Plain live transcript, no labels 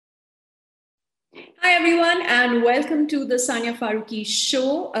Hi, everyone, and welcome to the Sania Farooqui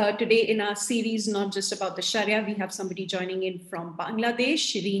show. Today, in our series, not just about the Sharia, we have somebody joining in from Bangladesh,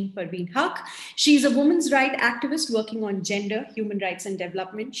 Shireen Huq. She's a women's rights activist working on gender, human rights, and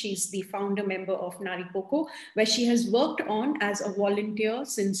development. She's the founder member of Naripokkho, where she has worked on as a volunteer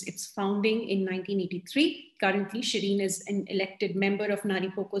since its founding in 1983. Currently, Shireen is an elected member of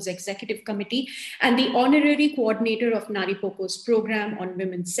Naripokkho's executive committee and the honorary coordinator of Naripokkho's program on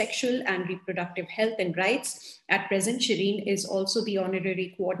women's sexual and reproductive health and rights. At present, Shireen is also the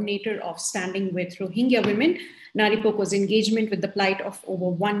honorary coordinator of Standing with Rohingya Women, Naripokkho's engagement with the plight of over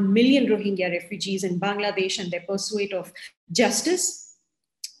 1 million Rohingya refugees in Bangladesh and their pursuit of justice.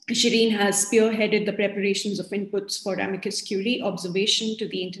 Shireen has spearheaded the preparations of inputs for amicus curiae observation to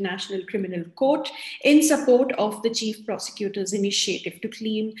the International Criminal Court in support of the Chief Prosecutor's initiative to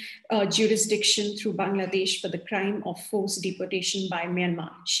claim jurisdiction through Bangladesh for the crime of forced deportation by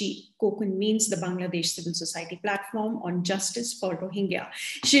Myanmar. COCON means the Bangladesh Civil Society Platform on Justice for Rohingya.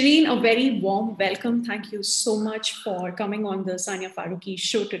 Shireen, a very warm welcome. Thank you so much for coming on the Sania Farooqui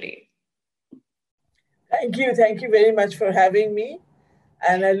show today. Thank you. Thank you very much for having me.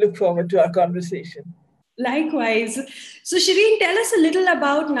 And I look forward to our conversation. Likewise. So, Shireen, tell us a little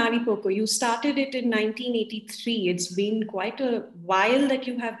about Naripokkho. You started it in 1983. It's been quite a while that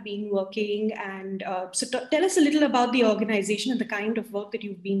you have been working. And tell us a little about the organization and the kind of work that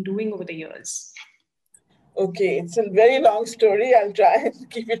you've been doing over the years. Okay, it's a very long story. I'll try and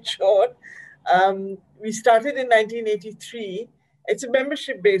keep it short. We started in 1983. It's a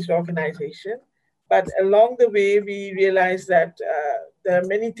membership-based organization. But along the way, we realized that there are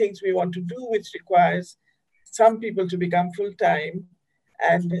many things we want to do, which requires some people to become full-time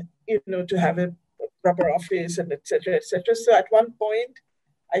and, to have a proper office and et cetera, et cetera. So at one point,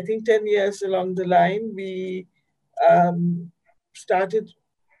 I think 10 years along the line, we started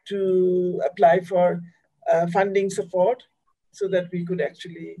to apply for funding support so that we could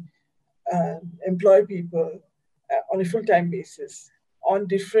actually employ people on a full-time basis on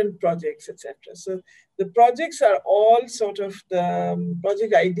different projects, etc. So the projects are all sort of the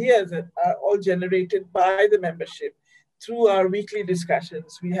project ideas that are all generated by the membership through our weekly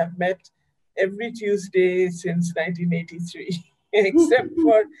discussions. We have met every Tuesday since 1983, except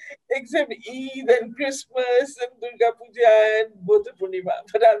Eid and Christmas and Durga Puja and Bodha Purnima.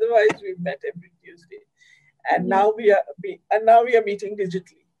 But otherwise, we've met every Tuesday, and now we are meeting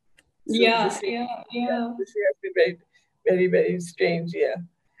digitally. So this year has been very, very, very strange year.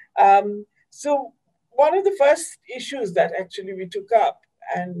 So one of the first issues that actually we took up,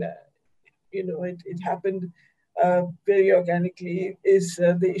 and it happened very organically, is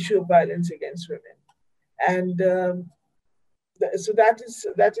the issue of violence against women, and so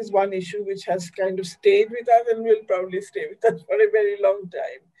that is one issue which has kind of stayed with us and will probably stay with us for a very long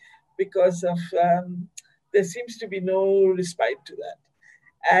time, because of there seems to be no respite to that.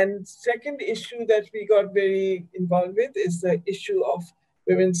 And second issue that we got very involved with is the issue of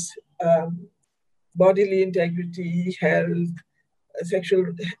women's bodily integrity, health, sexual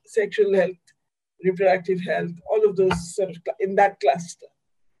health, reproductive health, all of those sort of in that cluster.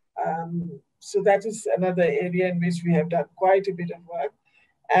 So that is another area in which we have done quite a bit of work.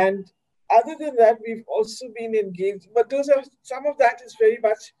 And other than that, we've also been engaged, but some of that is very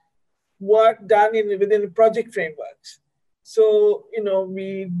much work done within project frameworks. So,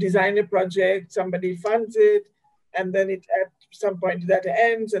 we design a project, somebody funds it, and then at some point that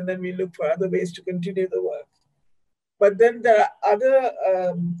ends, and then we look for other ways to continue the work. But then there are other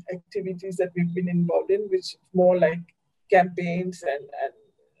activities that we've been involved in, which more like campaigns and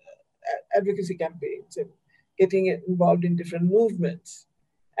advocacy campaigns and getting involved in different movements.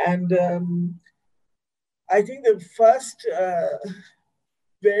 And I think the first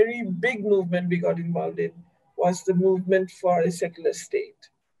very big movement we got involved in was the movement for a secular state.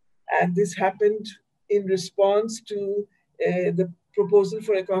 And this happened in response to the proposal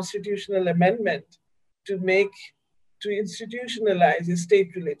for a constitutional amendment to institutionalize a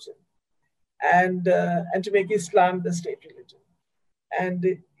state religion and to make Islam the state religion. And,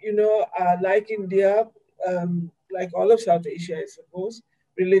 like India, like all of South Asia, I suppose,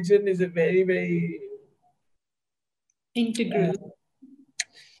 religion is a very, very... integral.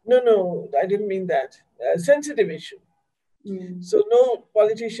 No, I didn't mean that. Sensitive issue. So no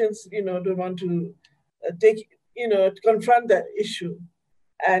politicians, don't want to confront that issue.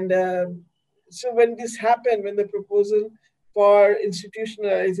 And so when this happened, when the proposal for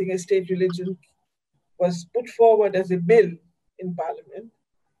institutionalizing a state religion was put forward as a bill in Parliament,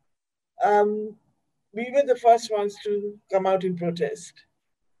 we were the first ones to come out in protest,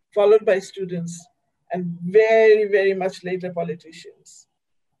 followed by students and very, very much later politicians.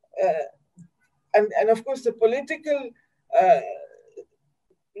 and of course, the political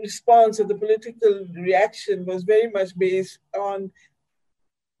response or the political reaction was very much based on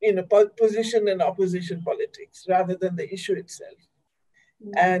position and opposition politics rather than the issue itself.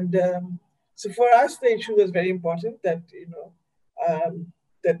 And so for us, the issue was very important that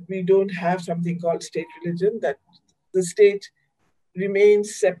that we don't have something called state religion, that the state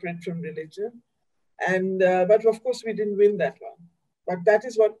remains separate from religion. And but of course, we didn't win that one. But that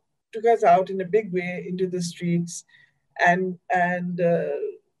is what took us out in a big way into the streets, and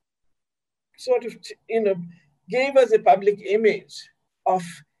sort of gave us a public image of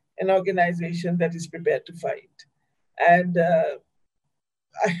an organization that is prepared to fight. And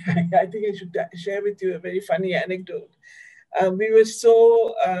I think I should share with you a very funny anecdote. We were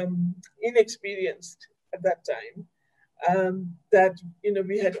so inexperienced at that time that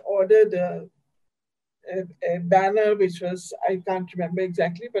we had ordered a banner which was, I can't remember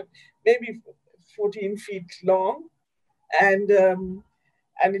exactly, but maybe 14 feet long, and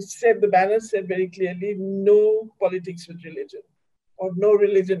it said, the banner said very clearly, no politics with religion, or no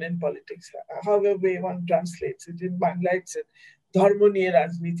religion in politics. However way one translates it. In Bangla, it said, dharma niye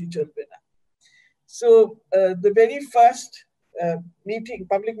rajniti cholbe na. So the very first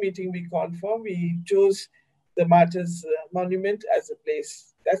public meeting we called for, we chose the Martyrs Monument as a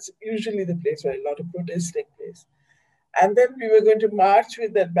place. That's usually the place where a lot of protests take place. And then we were going to march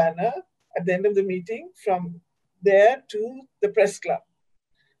with that banner at the end of the meeting from there to the press club.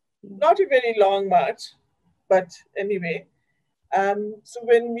 Not a very long march, but anyway. So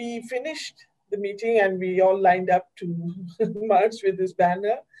when we finished the meeting and we all lined up to march with this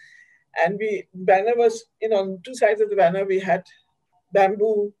banner, and banner was, on two sides of the banner, we had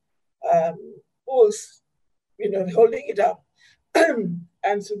bamboo poles, holding it up.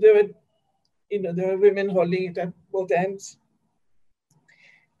 And so there were women holding it at both ends.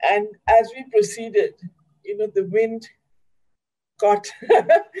 And as we proceeded, the wind caught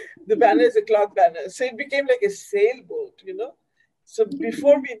the banner is a cloth banner. So it became like a sailboat, So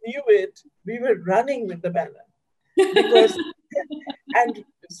before we knew it, we were running with the banner. Because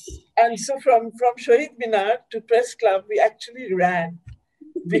and so from Shahid Minar to Press Club, we actually ran,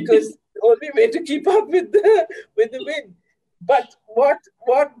 because the only way to keep up with the wind. But what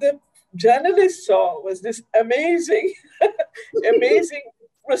the journalists saw was this amazing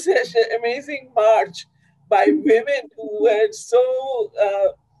procession, amazing march by women who were so,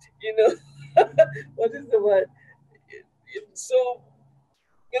 what is the word? So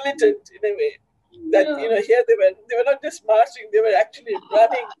militant in a way that, here they were not just marching, they were actually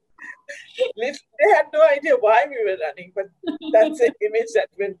running. They had no idea why we were running, but that's an image that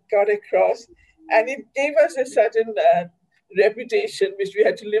got across. And it gave us a certain reputation, which we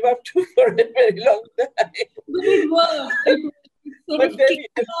had to live up to for a very long time. But it worked. But then,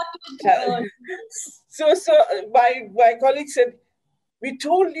 so my colleague said, we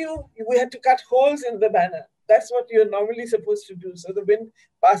told you we had to cut holes in the banner. That's what you're normally supposed to do. So the wind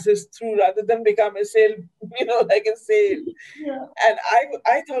passes through rather than become a sail, like a sail. Yeah. And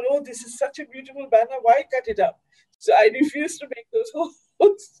I thought, oh, this is such a beautiful banner. Why cut it up? So I refused to make those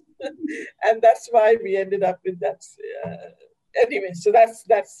holes. And that's why we ended up with that. Anyway, so that's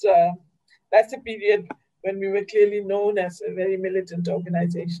a period when we were clearly known as a very militant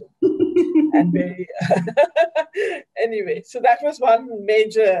organization. And very anyway, so that was one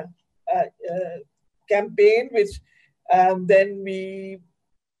major campaign, which then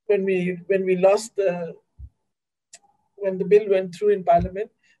when the bill went through in Parliament,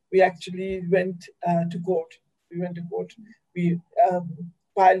 we actually went to court. We went to court. We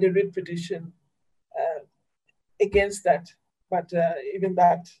filed a writ petition against that, but even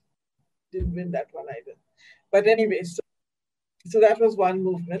that didn't win that one either. But anyway, so that was one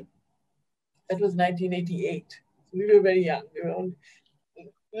movement. That was 1988. So we were very young. We were only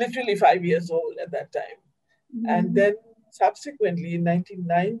literally 5 years old at that time. Mm-hmm. And then subsequently in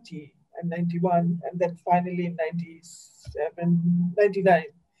 1990 and 91, and then finally in 97, 99,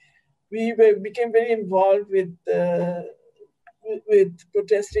 we became very involved with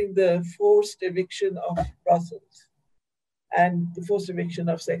protesting the forced eviction of Brussels and the forced eviction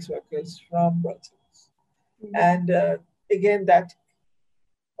of sex workers from Brussels. Mm-hmm. And again, that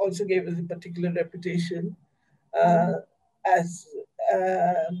also gave us a particular reputation as,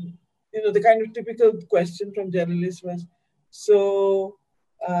 the kind of typical question from journalists was, so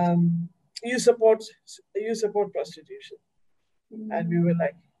you support prostitution? Mm-hmm. And we were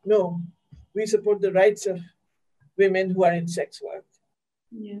like, no, we support the rights of women who are in sex work.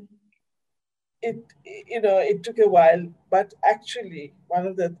 Yeah. It took a while, but actually one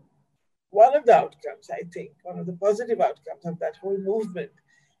of the outcomes, I think, one of the positive outcomes of that whole movement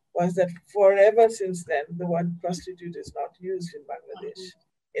was that forever since then, the word prostitute is not used in Bangladesh,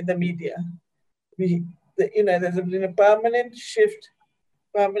 in the media. There's been a permanent shift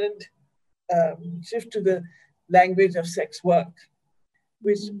to the language of sex work,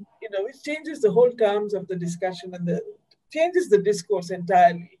 which which changes the whole terms of the discussion and changes the discourse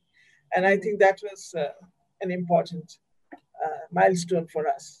entirely. And I think that was an important milestone for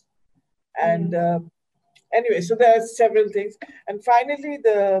us. And anyway, so there are several things. And finally,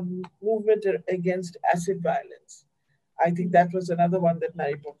 the movement against acid violence. I think that was another one that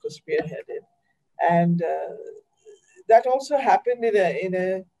Naripokkho spearheaded. And that also happened in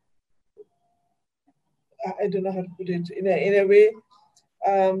a I don't know how to put it, in a way.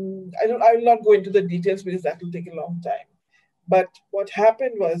 I will not go into the details because that will take a long time. But what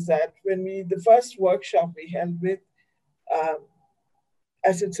happened was that when the first workshop we held with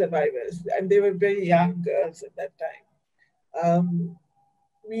acid survivors, and they were very young girls at that time,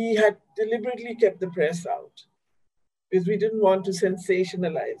 we had deliberately kept the press out because we didn't want to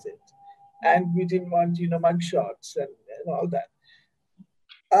sensationalize it. And we didn't want, mugshots and all that.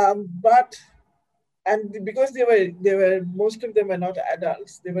 And because they were most of them were not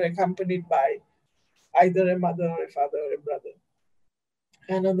adults, they were accompanied by either a mother or a father or a brother.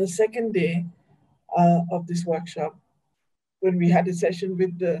 And on the second day of this workshop, when we had a session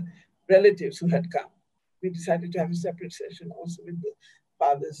with the relatives who had come, we decided to have a separate session also with the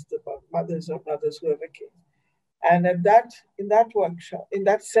fathers, the mothers or brothers, whoever came. And in that workshop, in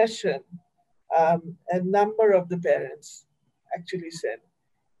that session, a number of the parents actually said,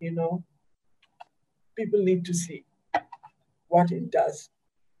 people need to see what it does,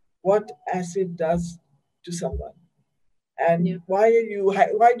 what acid does to someone. And why do you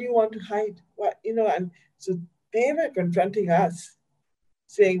want to hide? And so they were confronting us,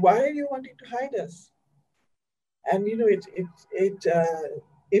 saying, why are you wanting to hide us? And, it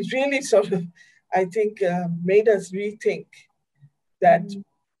really sort of, I think, made us rethink that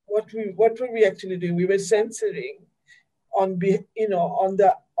what were we actually doing? We were censoring on the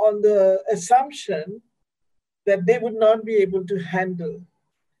assumption that they would not be able to handle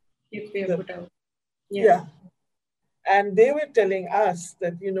if they are put out. Yeah. And they were telling us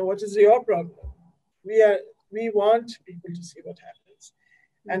that, what is your problem? We want people to see what happens.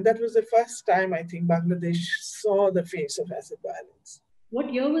 And that was the first time I think Bangladesh saw the face of acid violence.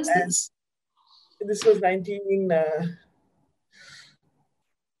 What year was this? This was I'm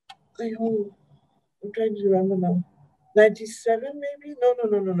trying to remember now. 97 maybe? No.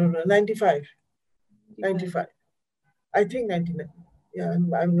 95. 95. I think 99. Yeah,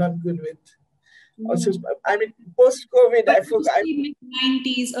 I'm not good with. Also, I mean, post-COVID, I forgot.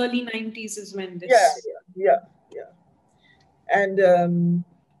 Mid-90s, early 90s is when this. Yeah. And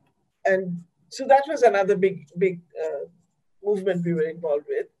so that was another big movement we were involved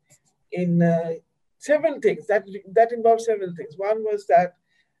with in several things. That involved several things. One was that,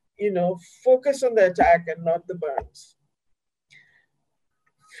 focus on the attack and not the burns.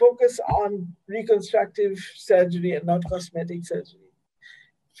 Focus on reconstructive surgery and not cosmetic surgery.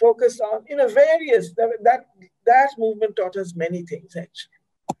 Focus on, various, that movement taught us many things actually.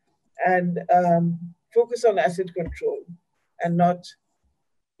 And focus on acid control and not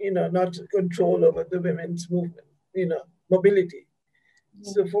control over the women's movement, mobility.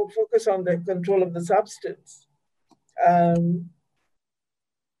 So focus on the control of the substance.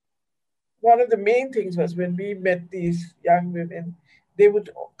 One of the main things was when we met these young women, they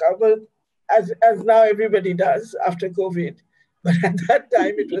would cover, as now everybody does after COVID, but at that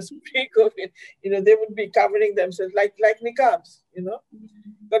time it was pre-COVID, they would be covering themselves like niqabs,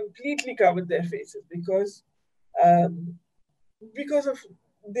 completely covered their faces because of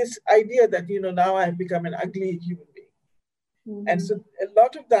this idea that, now I have become an ugly human being. And so a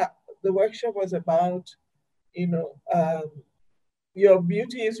lot of the workshop was about, your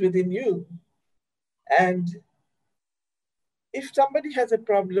beauty is within you. And if somebody has a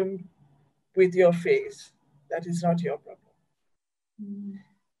problem with your face, that is not your problem.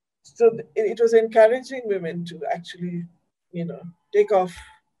 So it was encouraging women to actually, take off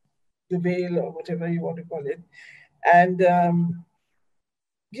the veil or whatever you want to call it, and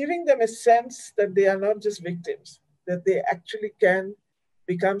giving them a sense that they are not just victims, that they actually can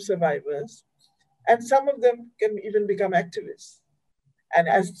become survivors. And some of them can even become activists. And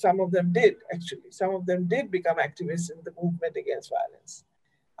as some of them did, actually, some of them did become activists in the movement against violence.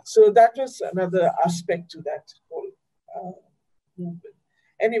 So that was another aspect to that whole movement.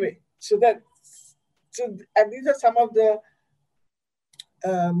 Anyway, and these are some of the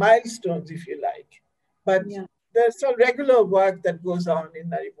milestones, if you like. But there's some regular work that goes on in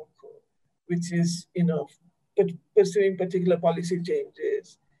Naripokkho, which is, pursuing particular policy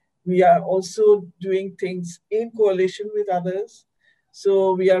changes, We are also doing things in coalition with others.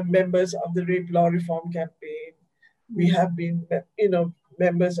 So we are members of the Rape Law Reform Campaign. We have been,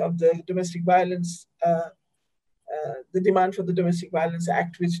 members of the Domestic Violence, the Demand for the Domestic Violence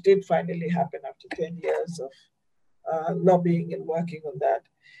Act, which did finally happen after 10 years of lobbying and working on that.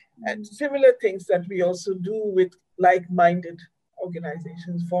 And similar things that we also do with like-minded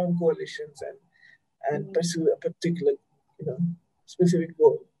organizations, form coalitions, and pursue a particular, specific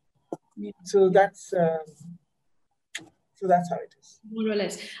goal. Yeah. So that's how it is. More or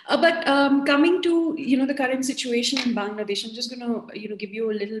less. But coming to the current situation in Bangladesh, I'm just going to give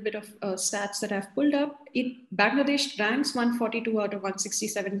you a little bit of stats that I've pulled up. Bangladesh ranks 142 out of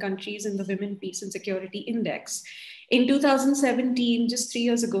 167 countries in the Women, Peace and Security Index. In 2017, just 3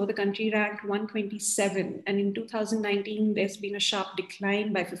 years ago, the country ranked 127, and in 2019, there's been a sharp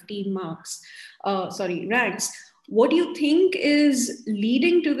decline by 15 ranks. What do you think is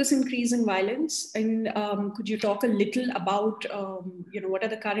leading to this increase in violence? And could you talk a little about, what are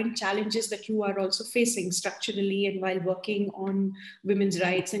the current challenges that you are also facing structurally and while working on women's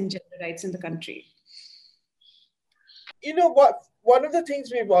rights and gender rights in the country? You know what? One of the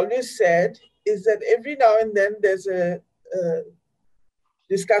things we've always said is that every now and then there's a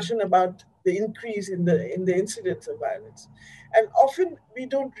discussion about the increase in the incidence of violence. And often we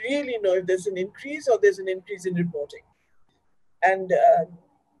don't really know if there's an increase or there's an increase in reporting. And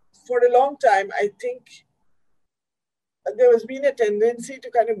for a long time, I think there has been a tendency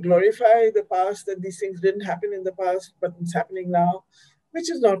to kind of glorify the past, that these things didn't happen in the past, but it's happening now, which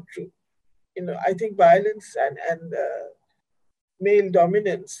is not true. I think violence and male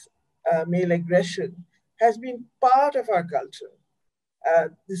dominance, male aggression has been part of our culture.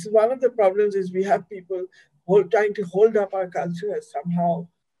 This is one of the problems, is we have people trying to hold up our culture as somehow,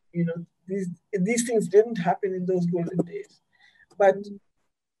 these things didn't happen in those golden days. But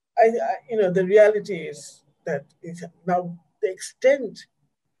the reality is that now the extent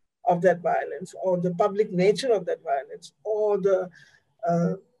of that violence, or the public nature of that violence, or the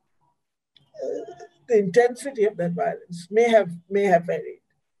intensity of that violence may have varied.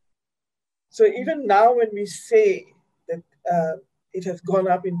 So even now, when we say that it has gone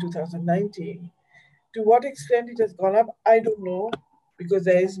up in 2019, to what extent it has gone up, I don't know, because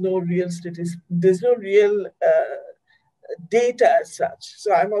there is no real there's no real data as such.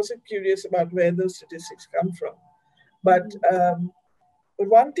 So I'm also curious about where those statistics come from. But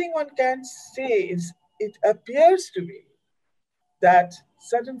one thing one can say is it appears to be that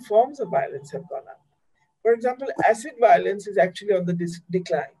certain forms of violence have gone up. For example, acid violence is actually on the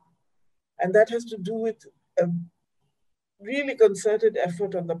decline. And that has to do with a really concerted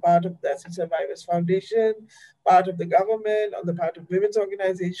effort on the part of the Acid Survivors Foundation, part of the government, on the part of women's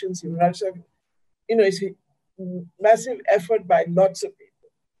organizations, human rights. It's a massive effort by lots of people.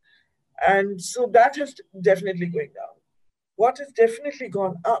 And so that has definitely going down. What has definitely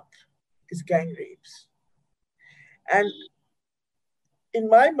gone up is gang rapes. And in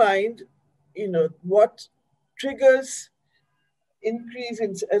my mind, what triggers increase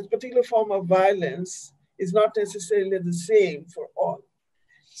in a particular form of violence is not necessarily the same for all.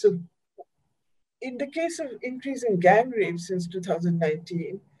 So in the case of increase in gang rape since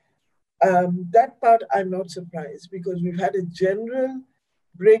 2019, that part I'm not surprised, because we've had a general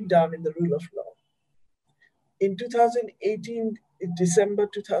breakdown in the rule of law. In 2018, in December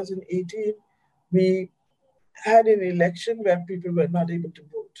 2018, we had an election where people were not able to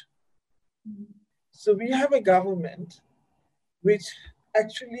vote. So we have a government which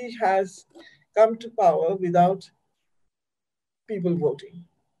actually has come to power without people voting.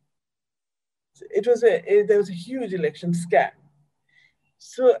 So there was a huge election scam.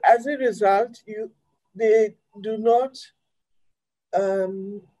 So as a result, they do not,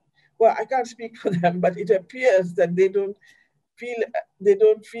 well, I can't speak for them, but it appears that they don't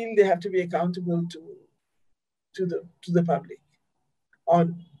feel they have to be accountable to the public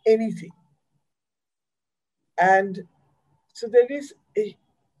on anything. And so there is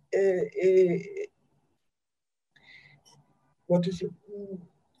what is it?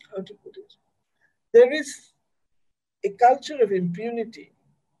 How to put it? There is a culture of impunity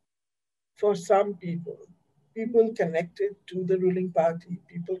for some people connected to the ruling party,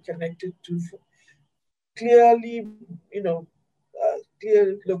 people connected to clearly,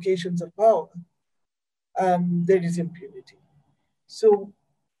 clear locations of power. There is impunity. So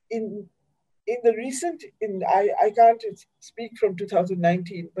in the recent, I can't speak from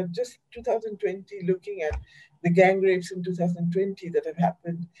 2019, but just 2020, looking at the gang rapes in 2020 that have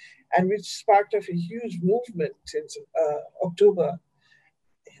happened, and which sparked off a huge movement since October,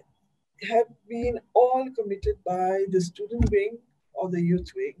 have been all committed by the student wing or the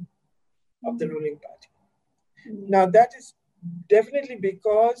youth wing of the ruling party. Now, that is definitely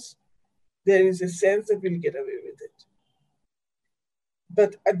because there is a sense that we'll get away with it.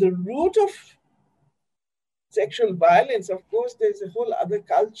 But at the root of sexual violence, of course, there's a whole other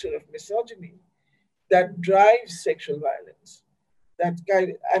culture of misogyny that drives sexual violence.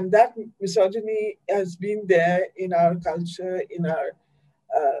 And that misogyny has been there in our culture, in our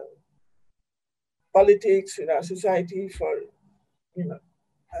politics, in our society for,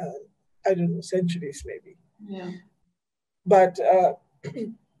 I don't know, centuries maybe. Yeah. But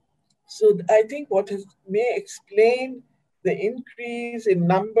so I think what may explain the increase in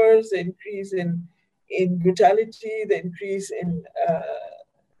numbers, the increase in brutality, the increase in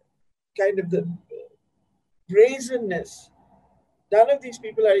kind of the brazenness. None of these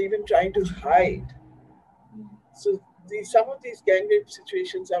people are even trying to hide. So some of these gang rape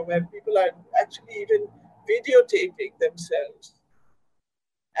situations are where people are actually even videotaping themselves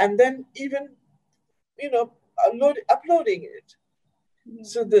and then even, uploading it.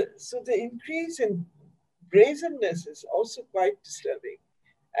 So the increase in brazenness is also quite disturbing.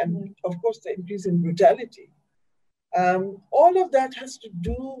 And of course, the increase in brutality. All of that has to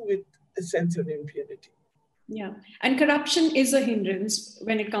do with a sense of impunity. Yeah, and corruption is a hindrance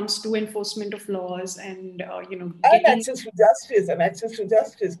when it comes to enforcement of laws and And access to justice. And access to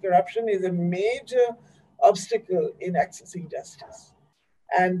justice. Corruption is a major obstacle in accessing justice.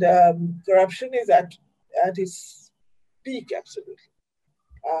 And corruption is at its peak, absolutely,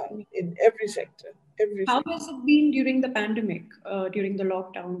 in every sector. How has it been during the pandemic, during the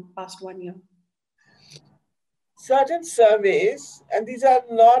lockdown past 1 year? Certain surveys, and these are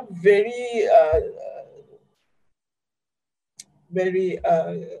not very,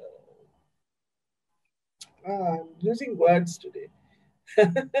 I'm losing words today.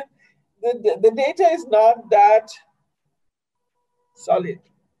 The data is not that solid.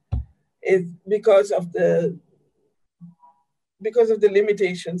 It's because of the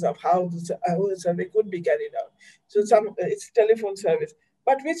limitations of how the survey could be carried out. So it's telephone service,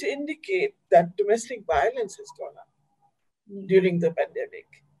 but which indicate that domestic violence has gone up during the pandemic.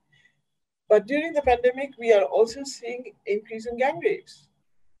 But during the pandemic, we are also seeing increase in gang rapes.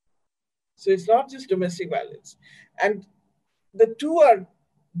 So it's not just domestic violence. And the two are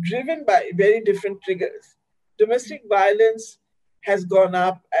driven by very different triggers. Domestic violence has gone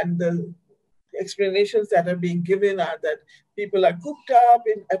up, and the explanations that are being given are that people are cooped up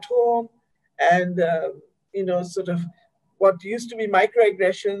at home, and sort of what used to be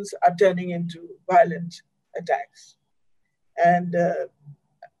microaggressions are turning into violent attacks, and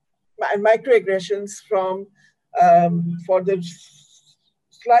microaggressions for the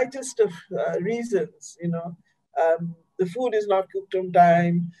slightest of reasons. The food is not cooked on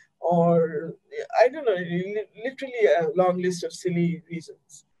time, or I don't know, literally a long list of silly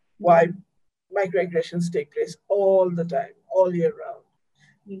reasons why microaggressions take place all the time, all year round.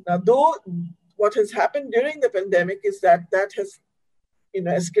 Now, though, what has happened during the pandemic is that has,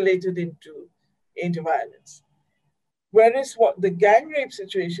 escalated into violence. Whereas what the gang rape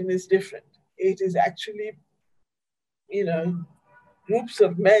situation is different. It is actually, groups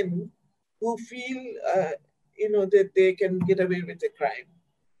of men who feel, that they can get away with a crime.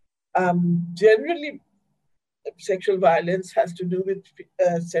 Generally, sexual violence has to do with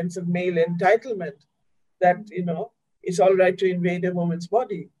a sense of male entitlement, that, it's all right to invade a woman's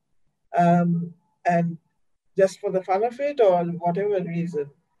body. And just for the fun of it or whatever reason.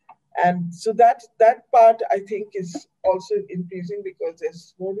 And so that part, I think, is also increasing because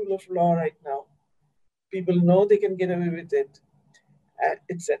there's no rule of law right now. People know they can get away with it,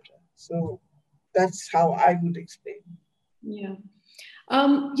 etc. So that's how I would explain. Yeah.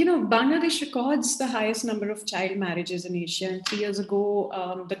 Bangladesh records the highest number of child marriages in Asia. And 3 years ago,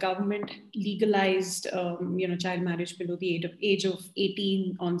 the government legalized, child marriage below the age of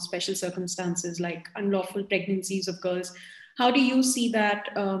 18 on special circumstances like unlawful pregnancies of girls. How do you see that,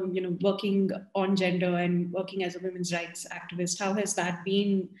 working on gender and working as a women's rights activist? How has that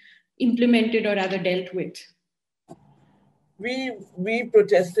been implemented or rather dealt with? We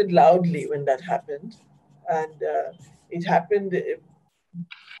protested loudly when that happened. And it happened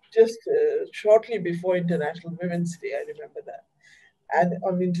just shortly before International Women's Day, I remember that. And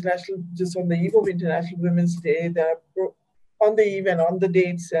just on the eve of International Women's Day, on the eve and on the day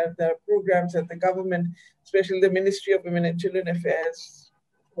itself, there are programs that the government, especially the Ministry of Women and Children Affairs,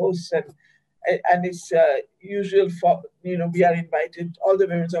 hosts, and it's usual for, we are invited, all the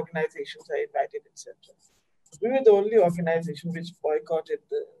women's organizations are invited, etc. We were the only organization which boycotted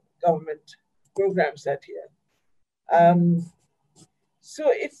the government programs that year.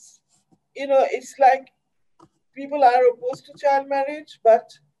 So it's like people are opposed to child marriage,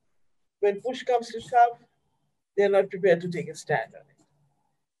 but when push comes to shove, they're not prepared to take a stand on it.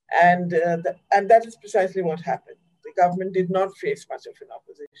 And that is precisely what happened. The government did not face much of an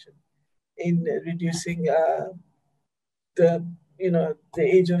opposition in reducing the the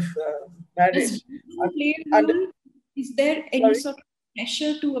age of Does marriage. religion play a And role? Is there any sorry, sort of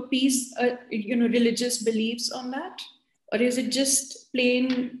pressure to appease, religious beliefs on that, or is it just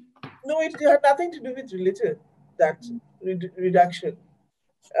plain? no, it had nothing to do with religion. That reduction,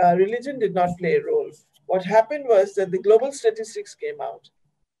 religion did not play a role. What happened was that the global statistics came out,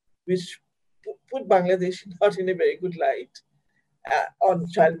 which put Bangladesh not in a very good light on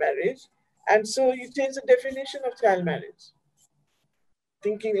child marriage, and so you change the definition of child marriage,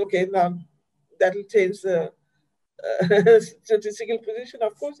 thinking, okay, now that'll change the statistical position.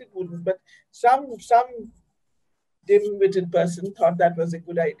 Of course, it wouldn't, but some dim-witted person thought that was a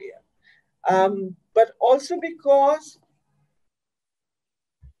good idea. But also because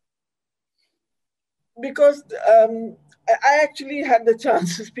I actually had the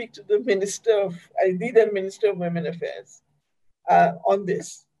chance to speak to the Minister of Women Affairs on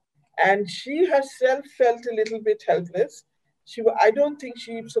this, and she herself felt a little bit helpless. I don't think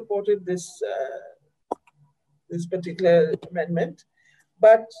she supported this particular amendment,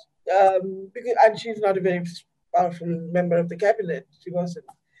 but and she's not a very powerful member of the cabinet. She wasn't.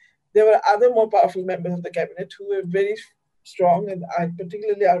 There were other more powerful members of the cabinet who were very strong, and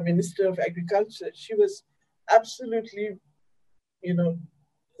particularly our Minister of Agriculture. She was absolutely, you know,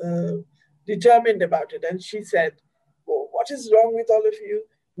 determined about it, and she said, "Oh, what is wrong with all of you?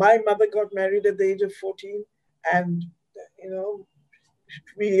 My mother got married at the age of 14, and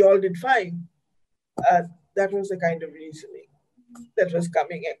we all did fine." That was the kind of reasoning that was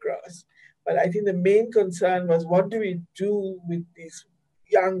coming across. But I think the main concern was, what do we do with these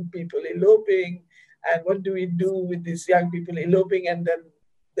young people eloping? And what do we do with these young people eloping and then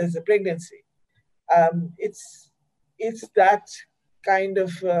there's a pregnancy? It's that kind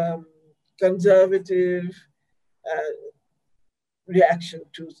of conservative reaction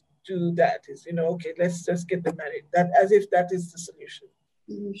to that is, okay, let's just get them married. That as if that is the solution.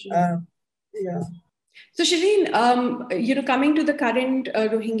 Yeah. So Shireen, coming to the current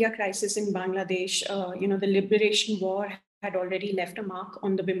Rohingya crisis in Bangladesh, the liberation war had already left a mark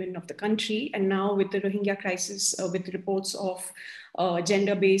on the women of the country. And now with the Rohingya crisis, with reports of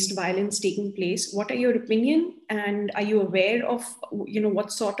gender-based violence taking place, what are your opinion? And are you aware of,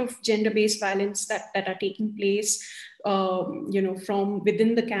 what sort of gender-based violence that are taking place, from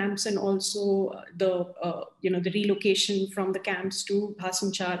within the camps, and also the relocation from the camps to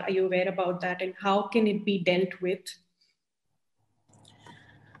Bhasanchar? Are you aware about that? And how can it be dealt with?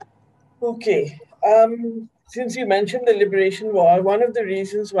 Okay. Since you mentioned the liberation war, one of the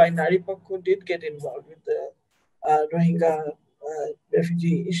reasons why Naripokkho did get involved with the Rohingya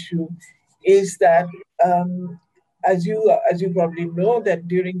refugee issue is that, as you probably know, that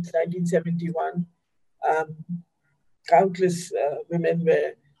during 1971, countless women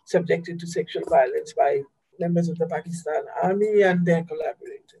were subjected to sexual violence by members of the Pakistan Army and their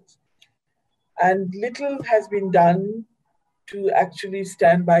collaborators. And little has been done to actually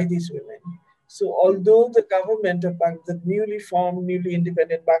stand by these women. So although the government of the newly formed, newly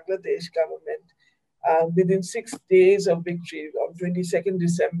independent Bangladesh government, within 6 days of victory, on 22nd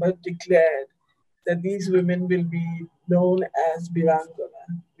December, declared that these women will be known as Birangana,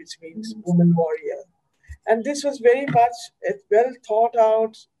 which means woman warrior. And this was very much a well thought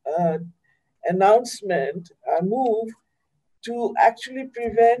out announcement, move to actually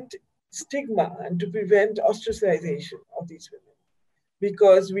prevent stigma and to prevent ostracization of these women.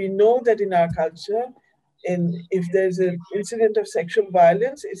 Because we know that in our culture, if there's an incident of sexual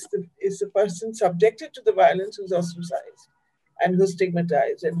violence, it's the person subjected to the violence who's ostracized and who's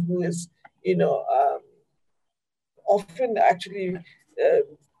stigmatized and who is, often actually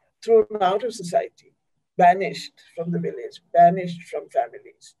thrown out of society, banished from the village, banished from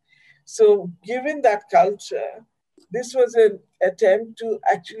families. So given that culture, this was an attempt to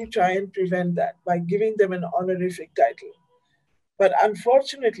actually try and prevent that by giving them an honorific title. But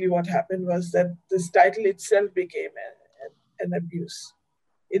unfortunately, what happened was that this title itself became an abuse.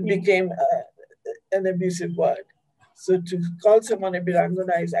 It became an abusive word. So to call someone a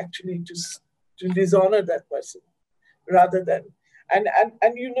Birangana is actually to dishonor that person rather than, and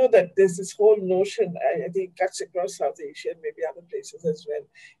you know that there's this whole notion, I think cuts across South Asia and maybe other places as well,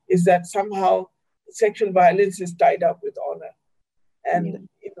 is that somehow sexual violence is tied up with honor. And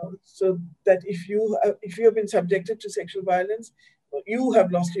so that if you have been subjected to sexual violence, you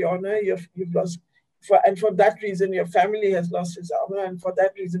have lost your honor. You've lost, and for that reason, your family has lost its honor, and for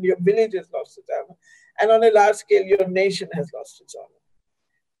that reason, your village has lost its honor, and on a large scale, your nation has lost its honor.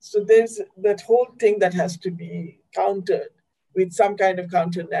 So there's that whole thing that has to be countered with some kind of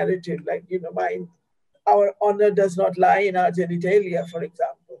counter narrative, like, our honor does not lie in our genitalia, for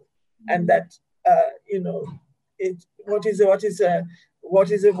example, and that, what is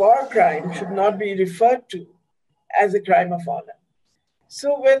a war crime should not be referred to as a crime of honor.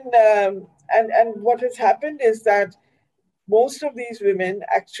 So and what has happened is that most of these women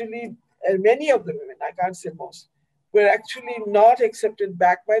actually, many of the women, I can't say most, were actually not accepted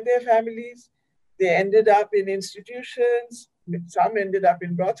back by their families. They ended up in institutions, some ended up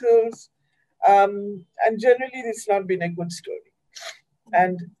in brothels, and generally it's not been a good story.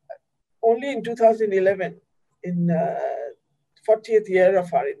 And only in 2011, in 40th year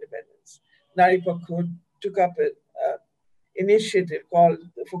of our independence, Naripokkho took up an initiative called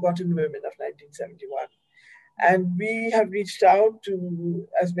the Forgotten Women of 1971. And we have reached out to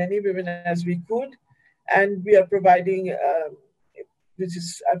as many women as we could, and we are providing, which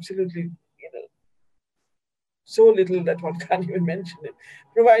is absolutely, so little that one can't even mention it,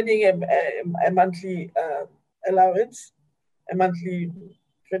 providing a monthly allowance, a monthly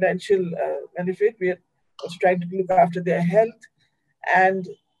financial benefit. We are also trying to look after their health.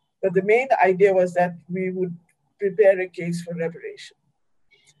 But the main idea was that we would prepare a case for reparation.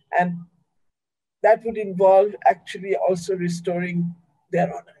 And that would involve actually also restoring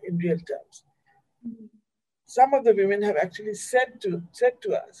their honor in real terms. Mm-hmm. Some of the women have actually said to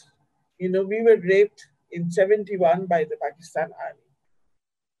us, we were raped in 71 by the Pakistan army.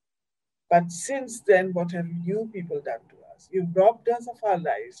 But since then, what have you people done to us? You've robbed us of our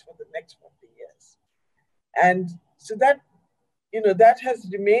lives for the next 40 years. And so that, that has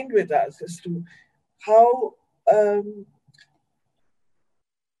remained with us as to how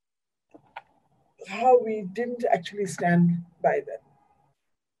we didn't actually stand by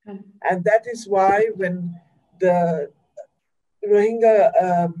them. And that is why when the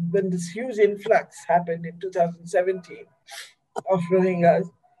Rohingya, when this huge influx happened in 2017 of Rohingyas,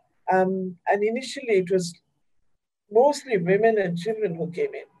 and initially it was mostly women and children who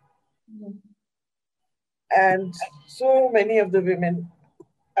came in. Mm-hmm. And so many of the women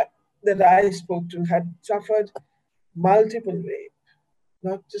that I spoke to had suffered multiple rape,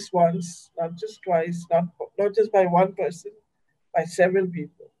 not just once, not just twice, not just by one person, by several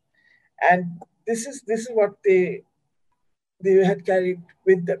people. And this is what they had carried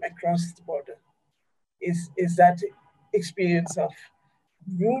with them across the border, is that experience of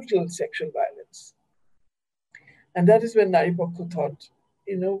brutal sexual violence. And that is when Naripokkho thought,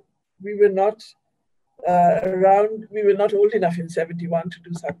 we were not we were not old enough in 71 to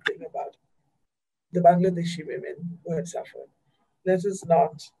do something about the Bangladeshi women who had suffered. Let us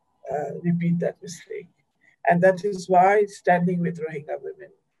not repeat that mistake. And that is why Standing with Rohingya Women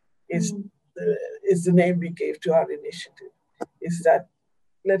is the name we gave to our initiative, is that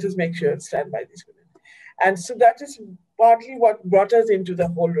let us make sure and stand by these women. And so that is partly what brought us into the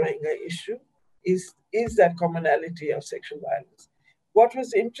whole Rohingya issue, is that commonality of sexual violence. What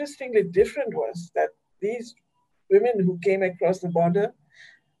was interestingly different was that these women who came across the border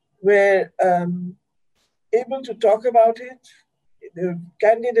were able to talk about it, they were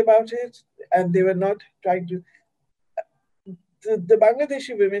candid about it, and they were not trying to. The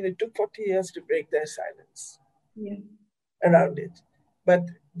Bangladeshi women, it took 40 years to break their silence around it. But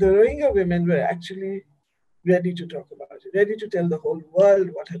the Rohingya women were actually ready to talk about it, ready to tell the whole world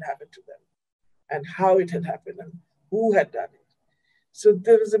what had happened to them and how it had happened and who had done it. So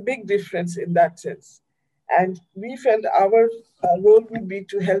there was a big difference in that sense. And we felt our role would be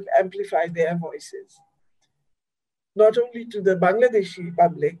to help amplify their voices, not only to the Bangladeshi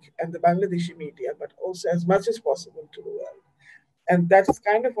public and the Bangladeshi media, but also as much as possible to the world. And that is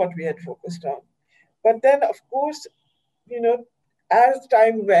kind of what we had focused on. But then, of course, as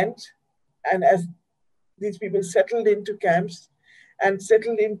time went and as these people settled into camps and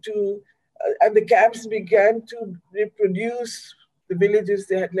and the camps began to reproduce the villages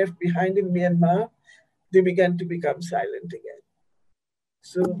they had left behind in Myanmar, they began to become silent again.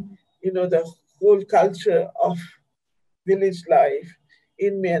 So, the whole culture of village life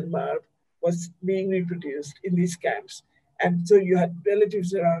in Myanmar was being reproduced in these camps. And so you had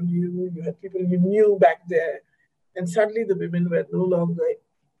relatives around you, you had people you knew back there, and suddenly the women were no longer,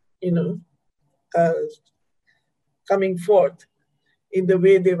 coming forth in the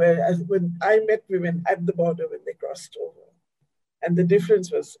way they were as when I met women at the border when they crossed over. And the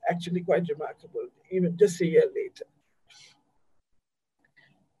difference was actually quite remarkable, even just a year later.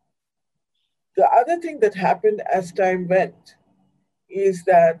 The other thing that happened as time went is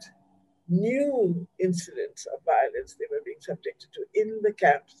that new incidents of violence they were being subjected to in the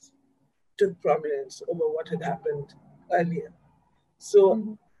camps took prominence over what had happened earlier.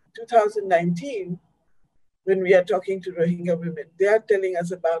 So 2019, when we are talking to Rohingya women, they are telling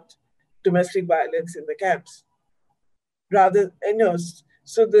us about domestic violence in the camps. Rather,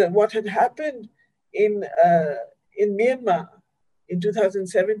 so what had happened in Myanmar in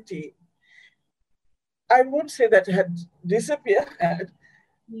 2017, I won't say that it had disappeared.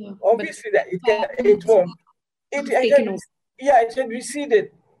 Yeah, Obviously, that it won't. It had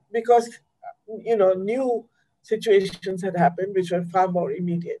receded because new situations had happened which were far more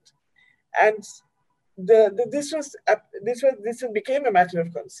immediate, and this became a matter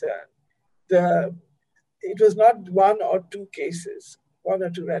of concern. It was not one or two cases, one or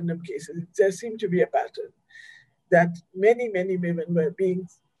two random cases. There seemed to be a pattern that many women were being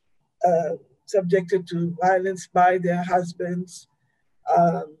subjected to violence by their husbands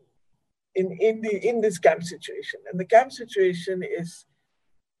um, in this camp situation. And the camp situation is,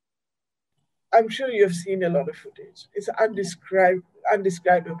 I'm sure you have seen a lot of footage. It's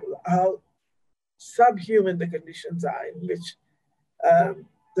undescribable how subhuman the conditions are in which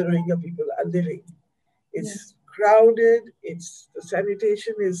the Rohingya people are living. It's crowded. The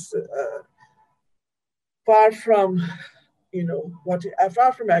sanitation is far from,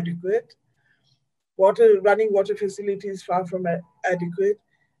 far from adequate. Running water facilities far from adequate.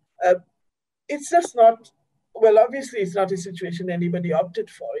 It's just not. Well, obviously, it's not a situation anybody opted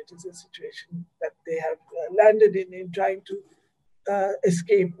for. It is a situation that they have landed in trying to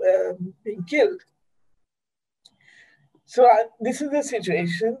escape being killed. So this is the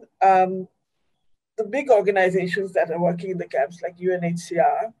situation. The big organizations that are working in the camps, like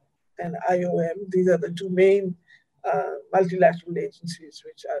UNHCR and IOM, these are the two main multilateral agencies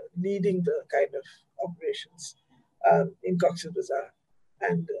which are leading the kind of operations in Cox's Bazar,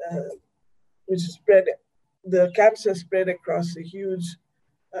 and which is the camps are spread across a huge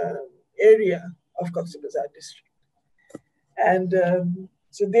area of Cox's Bazar district. And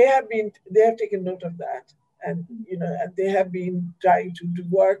so they have taken note of that, and and they have been trying to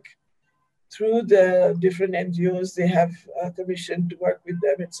work through the different NGOs they have commissioned to work with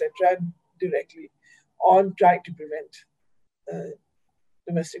them, etc., directly on trying to prevent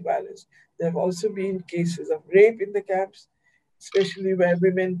domestic violence. There have also been cases of rape in the camps, especially where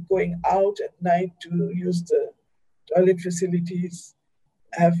women going out at night to use the toilet facilities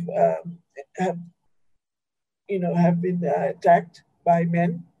have been attacked by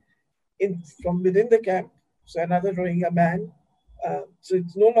men from within the camp. So another Rohingya man. So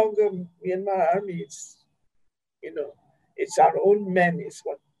it's no longer Myanmar army. It's our own men. Is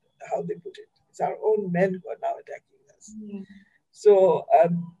how they put it. It's our own men who are now attacking us. Yeah. So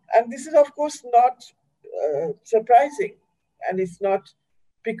and this is of course not surprising, and it's not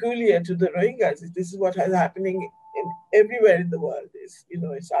peculiar to the Rohingyas. This is what is happening everywhere in the world. It's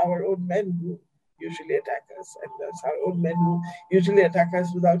our own men who usually attack us, and that's our own men who usually attack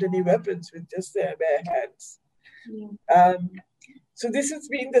us without any weapons, with just their bare hands. Yeah. So this has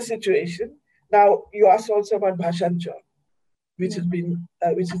been the situation. Now you asked also about Bhashanchar, which is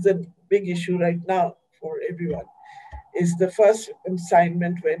a big issue right now for everyone. Is the first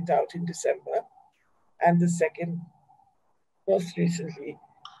assignment went out in December, and the second most recently.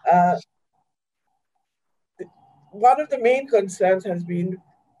 One of the main concerns has been,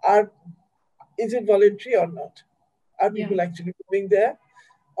 is it voluntary or not? Are people actually moving there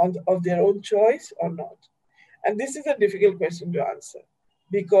of their own choice or not? And this is a difficult question to answer,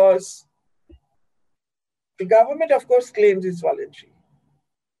 because the government, of course, claims it's voluntary.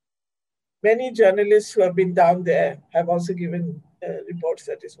 Many journalists who have been down there have also given reports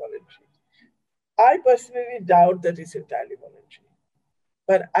that it's voluntary. I personally doubt that it's entirely voluntary.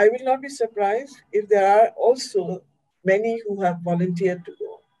 But I will not be surprised if there are also many who have volunteered to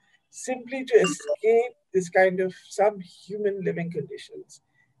go, simply to escape this kind of subhuman living conditions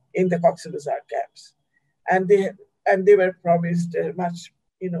in the Cox's Bazar camps. And they were promised a much,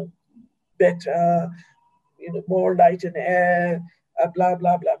 better, more light and air, blah,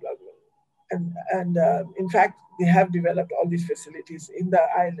 blah, blah, blah, blah. And in fact, they have developed all these facilities in the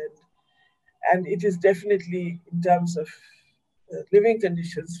island. And it is definitely, in terms of living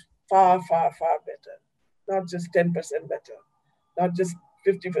conditions, far, far, far better. Not just 10% better, not just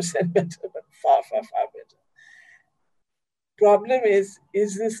 50% better, but far, far, far better. Problem is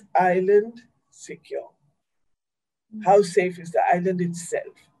this island secure? How safe is the island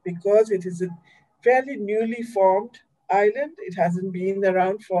itself? Because it is a fairly newly formed island. It hasn't been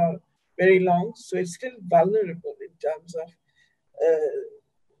around for very long, so it's still vulnerable in terms of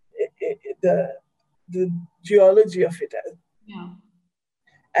the geology of it. Yeah.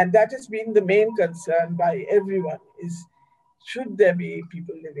 And that has been the main concern by everyone, is should there be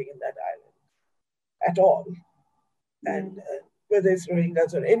people living in that island at all? And whether it's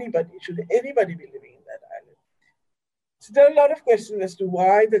Rohingyas or anybody, should anybody be living in that island? So there are a lot of questions as to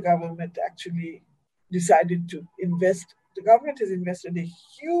why the government actually decided to invest. The government has invested a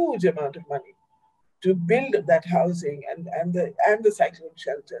huge amount of money to build that housing and the cyclone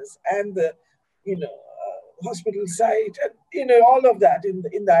shelters and the hospital site and all of that in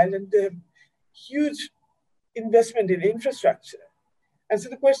the island. They have huge investment in infrastructure. And so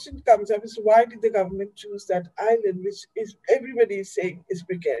the question comes up is, why did the government choose that island, which is everybody is saying is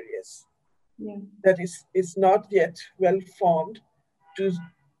precarious, that is not yet well formed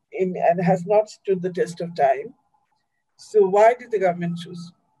and has not stood the test of time. So why did the government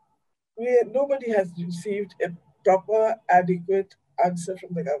choose? Nobody has received a proper, adequate answer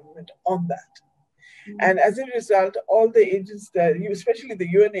from the government on that. And as a result, all the agents there, especially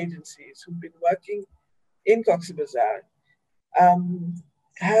the UN agencies who've been working in Cox's Bazar,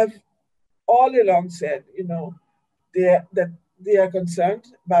 have all along said, that they are concerned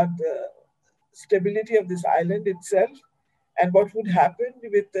about the stability of this island itself and what would happen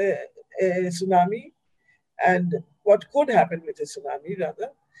with a tsunami and what could happen with a tsunami,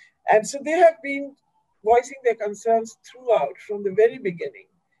 rather. And so they have been voicing their concerns throughout from the very beginning,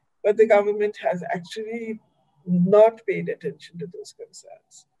 but the government has actually not paid attention to those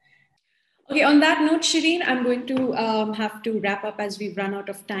concerns. Okay, on that note, Shireen, I'm going to have to wrap up as we've run out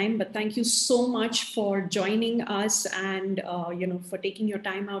of time. But thank you so much for joining us and for taking your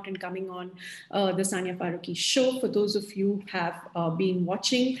time out and coming on the Sania Farooqui show. For those of you who have been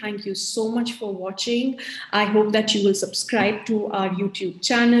watching, thank you so much for watching. I hope that you will subscribe to our YouTube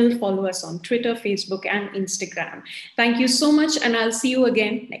channel, follow us on Twitter, Facebook, and Instagram. Thank you so much, and I'll see you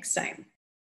again next time.